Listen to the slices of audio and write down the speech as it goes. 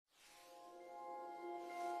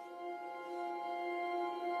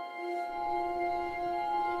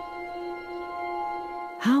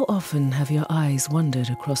How often have your eyes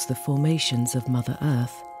wandered across the formations of Mother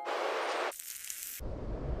Earth?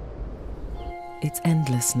 Its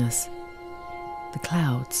endlessness, the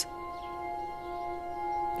clouds,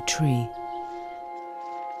 a tree,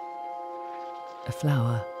 a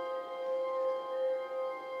flower,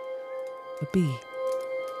 a bee.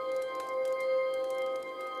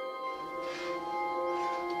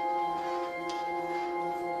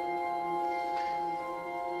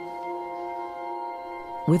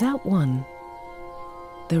 Without one,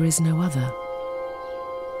 there is no other.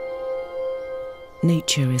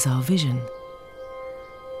 Nature is our vision.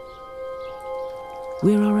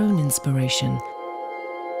 We're our own inspiration.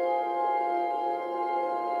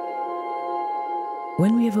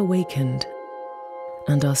 When we have awakened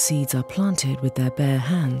and our seeds are planted with their bare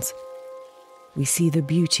hands, we see the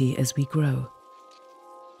beauty as we grow,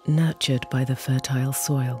 nurtured by the fertile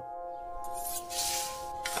soil.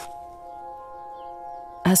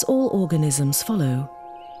 As all organisms follow,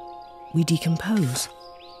 we decompose.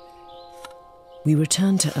 We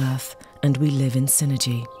return to Earth and we live in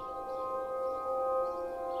synergy.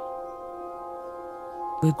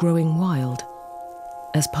 We're growing wild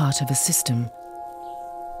as part of a system.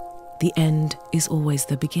 The end is always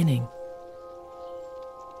the beginning.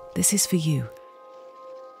 This is for you.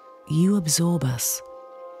 You absorb us.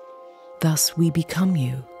 Thus we become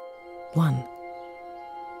you, one.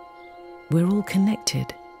 We're all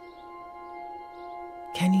connected.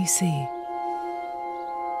 Can you see?